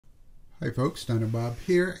Hi folks, Don and Bob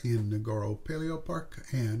here in Ngoro Paleo Park,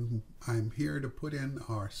 and I'm here to put in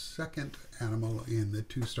our second animal in the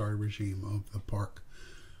two-star regime of the park.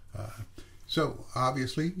 So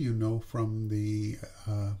obviously you know from the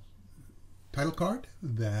title card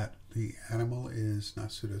that the animal is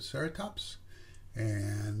Nasutoceratops,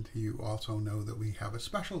 and you also know that we have a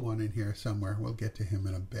special one in here somewhere. We'll get to him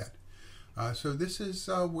in a bit. So this is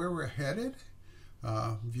where we're headed.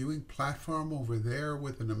 Viewing platform over there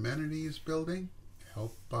with an amenities building,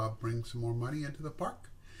 help bring some more money into the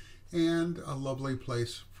park, and a lovely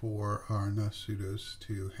place for our Nasutos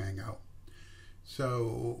to hang out.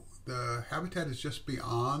 So the habitat is just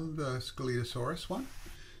beyond the Crytivo one.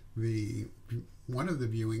 One of the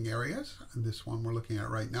viewing areas, this one we're looking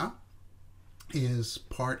at right now, is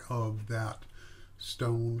part of that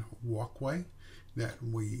stone walkway that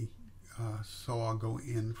we saw go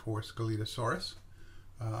in for Crytivo.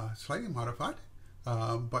 Slightly modified,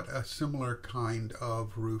 but a similar kind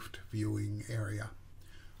of roofed viewing area.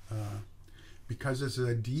 Because this is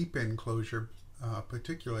a deep enclosure,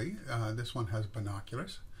 particularly, this one has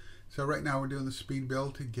binoculars. So right now we're doing the speed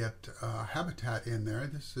build to get habitat in there.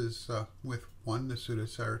 This is with one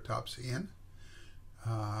Nasutoceratops in,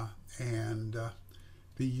 and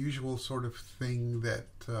the usual sort of thing that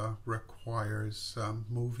requires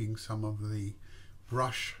moving some of the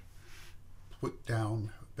brush put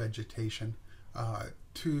down vegetation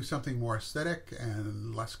to something more aesthetic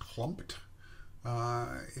and less clumped.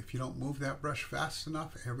 If you don't move that brush fast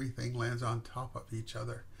enough, everything lands on top of each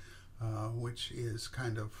other, which is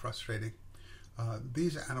kind of frustrating.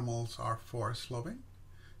 These animals are forest loving,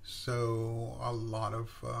 so a lot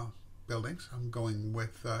of buildings. I'm going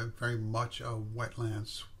with very much a wetland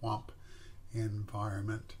swamp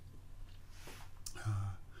environment.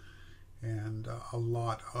 And a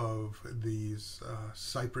lot of these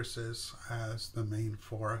cypresses as the main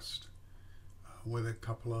forest, with a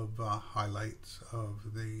couple of highlights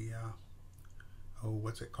of the,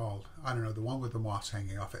 what's it called? I don't know, the one with the moss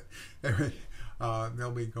hanging off it.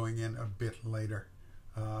 They'll be going in a bit later.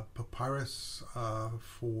 Papyrus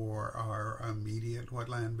for our immediate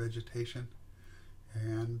wetland vegetation.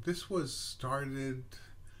 And this was started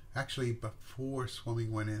actually before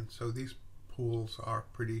swimming went in, so these pools are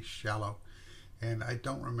pretty shallow, and I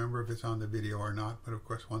don't remember if it's on the video or not, but of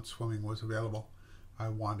course once swimming was available, I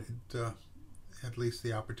wanted at least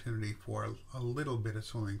the opportunity for a little bit of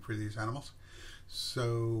swimming for these animals,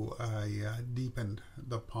 so I deepened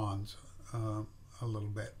the ponds a little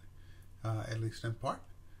bit, at least in part.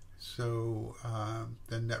 So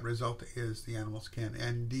the net result is the animals can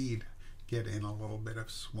indeed get in a little bit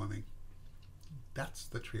of swimming. That's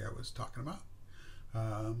the tree I was talking about.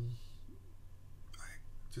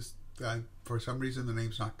 For some reason the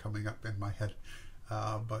name's not coming up in my head,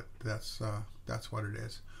 but that's what it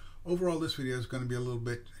is. Overall, this video is going to be a little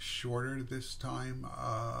bit shorter this time.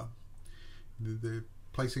 The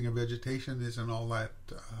placing of vegetation isn't all that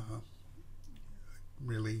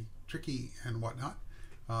really tricky and whatnot,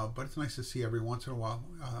 but it's nice to see every once in a while.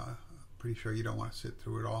 Pretty sure you don't want to sit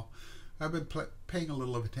through it all. I've been paying a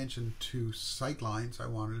little of attention to sight lines. I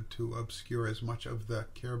wanted to obscure as much of the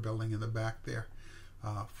care building in the back there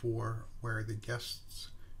for where the guests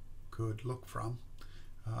could look from.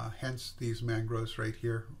 Hence these mangroves right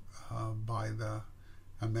here by the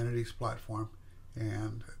amenities platform,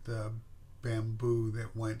 and the bamboo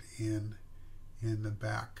that went in the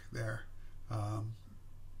back there a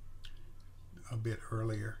bit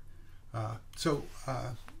earlier. So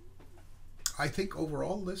I think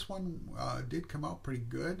overall this one did come out pretty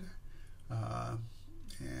good,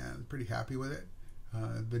 and pretty happy with it.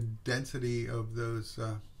 The density of those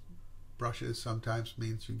brushes sometimes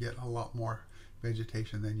means you get a lot more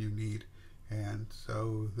vegetation than you need, and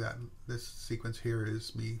so that this sequence here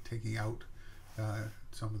is me taking out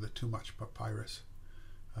some of the too much papyrus.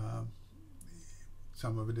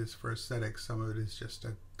 Some of it is for aesthetics, some of it is just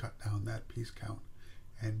to cut down that piece count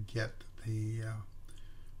and get the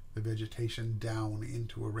vegetation down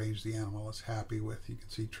into a range the animal is happy with. You can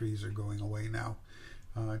see trees are going away now.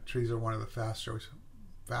 Trees are one of the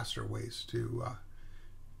faster ways to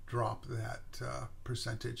drop that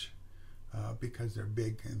percentage because they're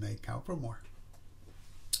big and they count for more.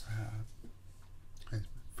 It's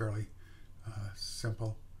fairly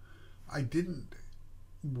simple. I didn't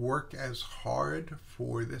work as hard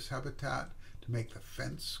for this habitat to make the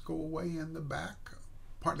fence go away in the back,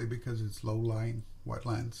 partly because it's low-lying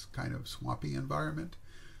wetlands, kind of swampy environment,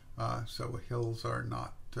 so hills are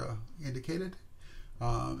not indicated,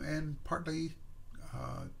 and partly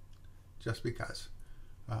just because.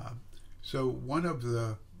 So one of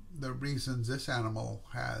the reasons this animal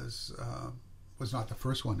was not the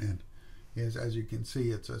first one in is, as you can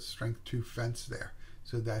see, it's a strength 2 fence there.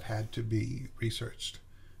 So that had to be researched,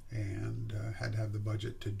 and had to have the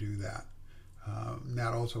budget to do that.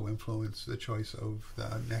 That also influenced the choice of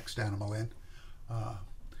the next animal in.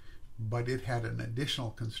 But it had an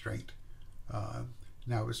additional constraint.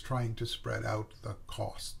 Now it's trying to spread out the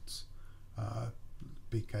costs,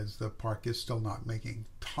 because the park is still not making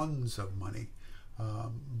tons of money.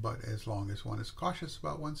 But as long as one is cautious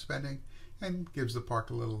about one's spending and gives the park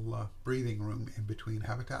a little breathing room in between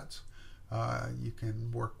habitats, you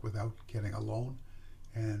can work without getting a loan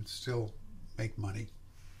and still make money.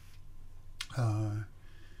 I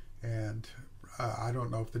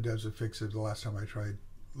don't know if the devs have fixed it. The last time I tried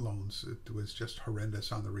loans, it was just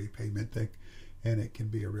horrendous on the repayment thing, and it can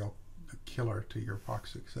be a real killer to your park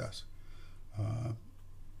success.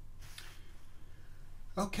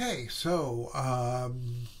 Okay, so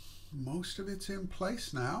most of it's in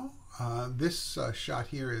place now. This shot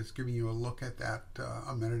here is giving you a look at that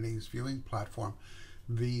amenities viewing platform.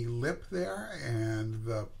 The lip there and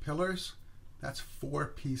the pillars, that's 4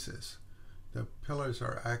 pieces. The pillars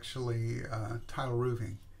are actually tile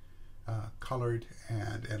roofing, colored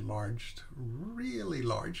and enlarged really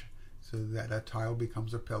large so that a tile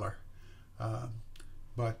becomes a pillar.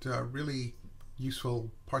 But really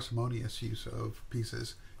useful, parsimonious use of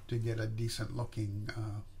pieces to get a decent looking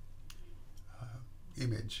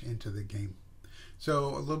image into the game. So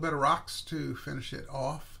a little bit of rocks to finish it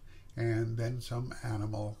off, and then some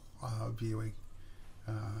animal viewing.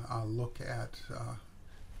 I'll look at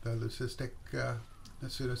the leucitic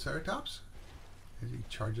Nasutoceratops as he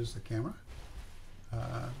charges the camera.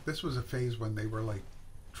 This was a phase when they were like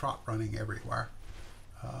trot running everywhere.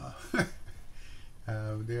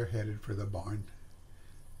 They're headed for the barn.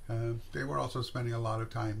 They were also spending a lot of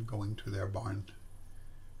time going to their barn.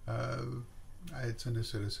 It's a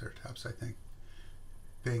Nasutoceratops, I think.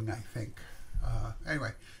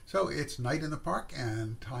 Anyway, so it's night in the park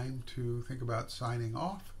and time to think about signing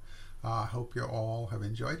off. I hope you all have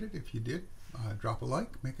enjoyed it. If you did, drop a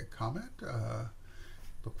like, make a comment.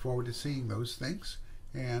 Look forward to seeing those things,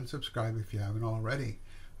 and subscribe if you haven't already.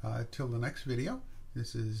 Till the next video,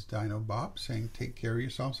 this is Dino Bob saying take care of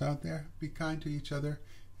yourselves out there, be kind to each other,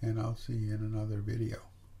 and I'll see you in another video.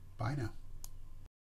 Bye now.